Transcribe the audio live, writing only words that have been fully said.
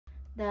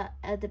The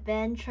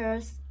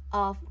Adventures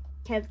of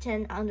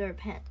Captain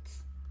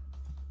Underpants.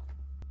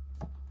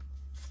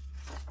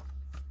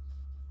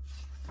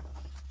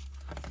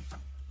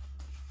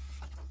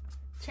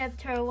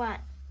 Chapter 1.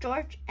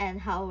 George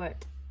and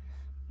Howard.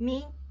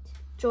 Meet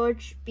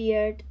George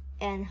Beard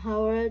and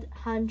Howard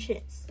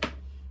Hutchins.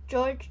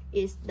 George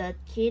is the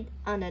kid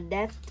on the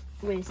left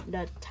with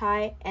the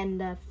tie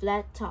and the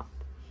flat top.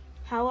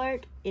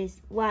 Howard is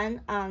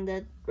one on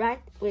the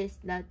right with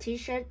the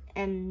t-shirt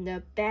and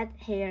the bad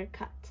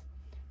haircut.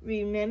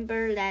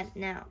 Remember that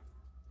now.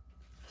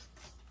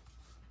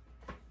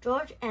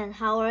 George and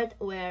Howard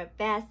were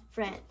best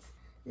friends.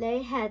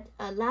 They had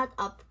a lot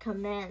of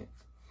common.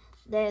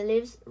 They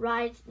lived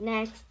right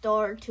next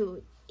door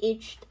to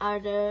each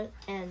other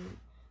and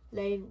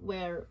they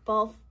were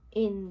both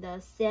in the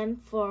same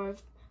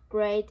fourth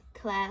grade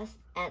class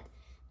at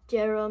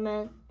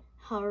Jerome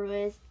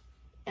Horowitz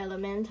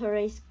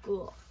Elementary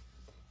School.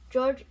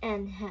 George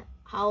and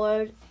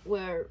Howard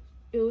were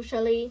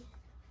usually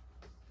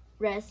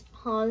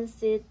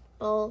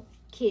responsible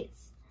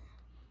kids.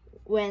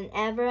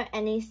 Whenever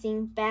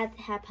anything bad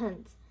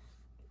happened,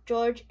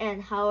 George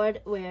and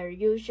Howard were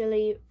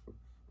usually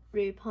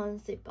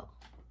responsible.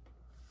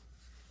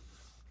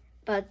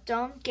 But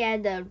don't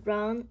get the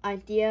wrong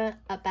idea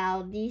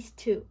about these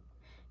two.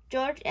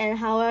 George and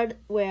Howard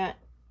were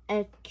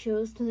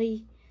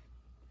actually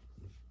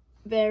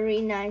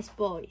very nice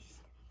boys.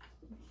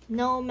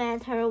 No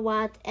matter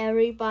what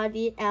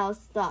everybody else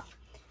thought,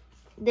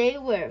 they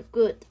were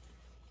good,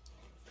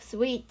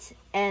 sweet,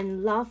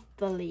 and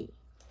lovely.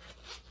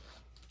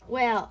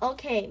 Well,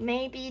 okay,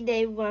 maybe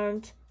they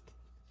weren't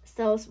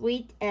so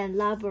sweet and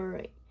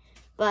lovely,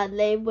 but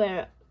they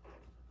were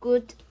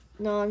good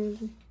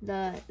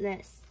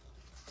nonetheless.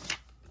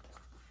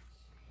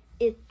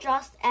 It's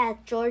just as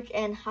George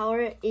and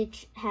Howard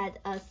each had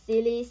a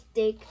silly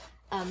stick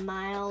a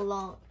mile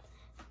long.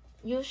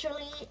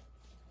 Usually,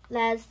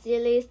 that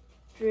silly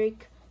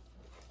streak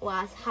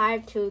was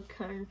hard to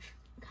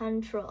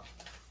control.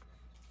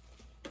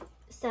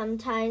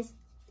 Sometimes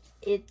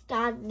it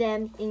got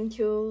them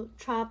into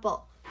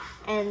trouble,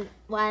 and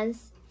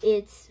once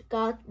it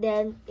got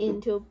them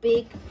into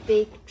big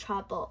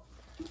trouble.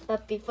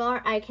 But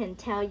before I can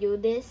tell you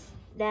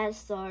that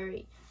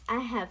story, I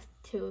have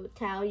to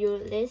tell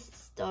you this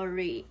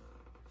story.